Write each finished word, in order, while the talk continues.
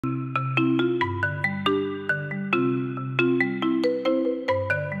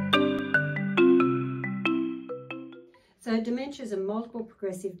So dementia is a multiple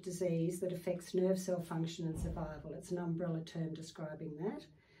progressive disease that affects nerve cell function and survival. It's an umbrella term describing that.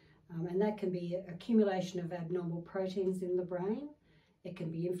 And that can be accumulation of abnormal proteins in the brain. It can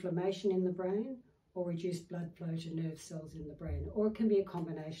be inflammation in the brain or reduced blood flow to nerve cells in the brain, or it can be a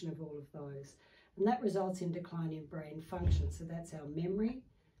combination of all of those. And that results in decline in brain function. So that's our memory,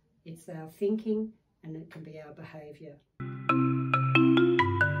 it's our thinking, and it can be our behaviour.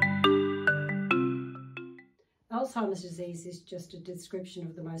 Alzheimer's disease is just a description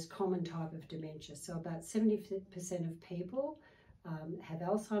of the most common type of dementia. So about 70% of people have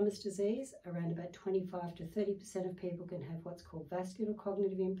Alzheimer's disease. Around about 25 to 30% of people can have what's called vascular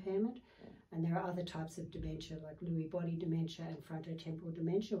cognitive impairment. And there are other types of dementia like Lewy body dementia and frontotemporal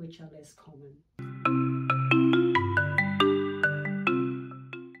dementia, which are less common.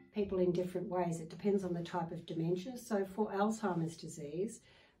 People in different ways. It depends on the type of dementia. So for Alzheimer's disease,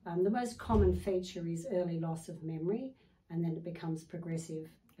 the most common feature is early loss of memory, and then it becomes progressive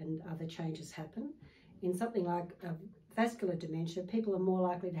and other changes happen. In something like vascular dementia, people are more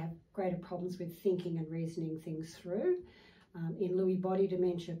likely to have greater problems with thinking and reasoning things through. In Lewy body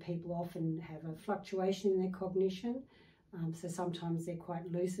dementia, people often have a fluctuation in their cognition. So sometimes they're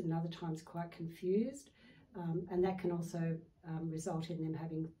quite lucid and other times quite confused. And that can also result in them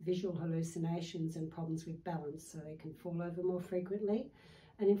having visual hallucinations and problems with balance, so they can fall over more frequently.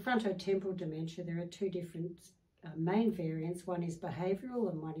 And in frontotemporal dementia, there are two different main variants. One is behavioural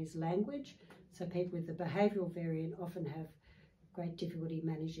and one is language. So people with the behavioural variant often have great difficulty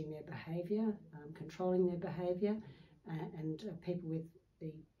managing their behaviour, controlling their behaviour, and people with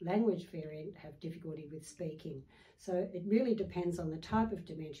the language variant have difficulty with speaking. So it really depends on the type of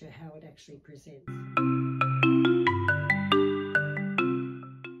dementia, how it actually presents.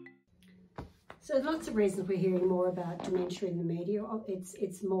 So lots of reasons we're hearing more about dementia in the media.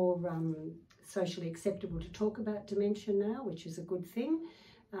 It's more socially acceptable to talk about dementia now, which is a good thing.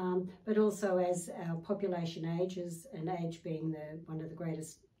 But also as our population ages, and age being one of the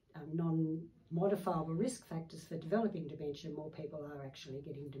greatest non-modifiable risk factors for developing dementia, more people are actually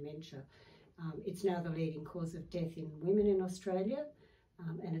getting dementia. It's now the leading cause of death in women in Australia,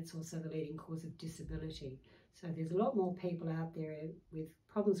 and it's also the leading cause of disability. So there's a lot more people out there with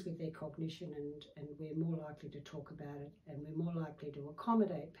problems with their cognition, and we're more likely to talk about it, and we're more likely to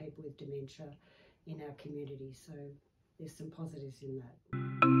accommodate people with dementia in our community. So there's some positives in that.